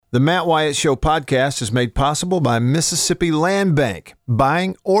The Matt Wyatt Show podcast is made possible by Mississippi Land Bank.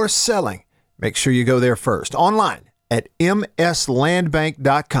 Buying or selling, make sure you go there first. Online at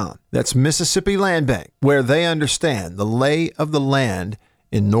mslandbank.com. That's Mississippi Land Bank, where they understand the lay of the land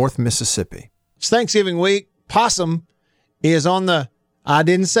in North Mississippi. It's Thanksgiving week. Possum is on the, I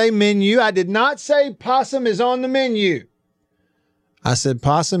didn't say menu. I did not say Possum is on the menu. I said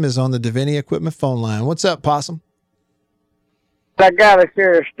Possum is on the Davini Equipment phone line. What's up, Possum? I got to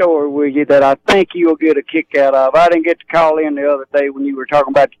share a story with you that I think you'll get a kick out of. I didn't get to call in the other day when you were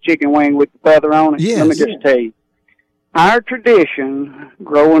talking about the chicken wing with the feather on it. Yes. Let me just tell you. Our tradition,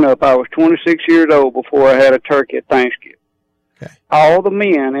 growing up, I was 26 years old before I had a turkey at Thanksgiving. Okay. All the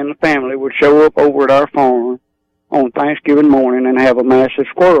men in the family would show up over at our farm on Thanksgiving morning and have a massive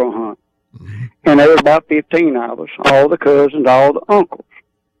squirrel hunt. Mm-hmm. And there were about 15 of us, all the cousins, all the uncles.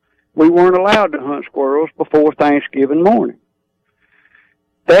 We weren't allowed to hunt squirrels before Thanksgiving morning.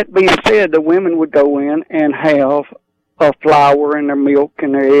 That being said, the women would go in and have a flour and their milk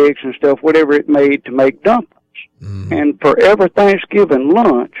and their eggs and stuff, whatever it made to make dumplings. Mm. And for every Thanksgiving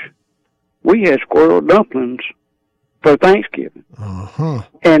lunch, we had squirrel dumplings for Thanksgiving. Uh-huh.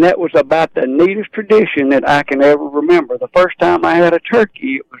 And that was about the neatest tradition that I can ever remember. The first time I had a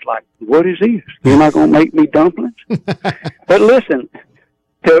turkey, it was like, what is this? You're not going to make me dumplings? But listen,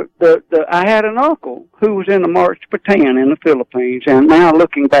 I had an uncle who was in the March Battalion in the Philippines, and now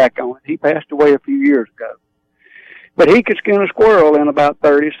looking back on it, he passed away a few years ago. But he could skin a squirrel in about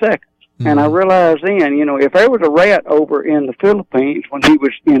 30 seconds. Mm-hmm. And I realized then, if there was a rat over in the Philippines when he was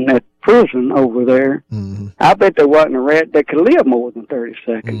in that prison over there, mm-hmm. I bet there wasn't a rat that could live more than 30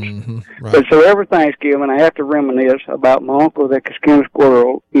 seconds. Mm-hmm. Right. But so every Thanksgiving, I have to reminisce about my uncle that could skin a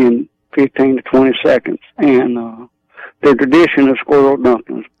squirrel in 15 to 20 seconds. And the tradition of squirrel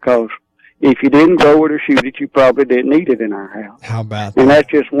dumplings, because if you didn't grow it or shoot it, you probably didn't eat it in our house. How about that? And that's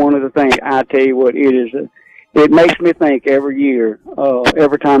just one of the things. I tell you what, it makes me think every year,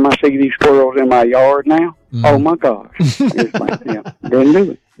 every time I see these squirrels in my yard now, oh my gosh, it's like, didn't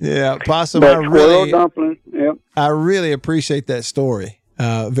do it. Yeah, Possum, but squirrel dumplings, yep. I really appreciate that story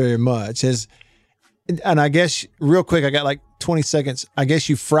very much. And I guess, real quick, I got like 20 seconds. I guess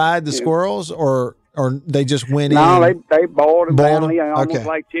you fried the squirrels, or they just went in? No, they boiled them down, almost okay.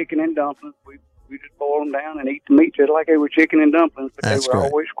 like chicken and dumplings. We just boil them down and eat the meat just like they were chicken and dumplings, but That's they were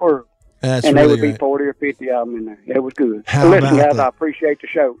great. always squirrels. That's and really there would be great. 40 or 50 of them in there. It was good. How listen, about guys, that? I appreciate the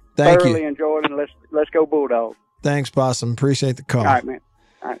show. Thank Thoroughly you. enjoyed it, and let's go Bulldogs. Thanks, Possum. Appreciate the call. All right, man.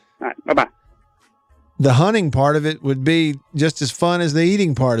 All right. Bye-bye. The hunting part of it would be just as fun as the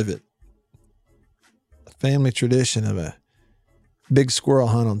eating part of it. A family tradition of a big squirrel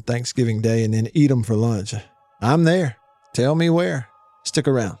hunt on Thanksgiving Day and then eat them for lunch. I'm there. Tell me where. Stick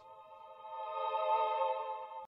around.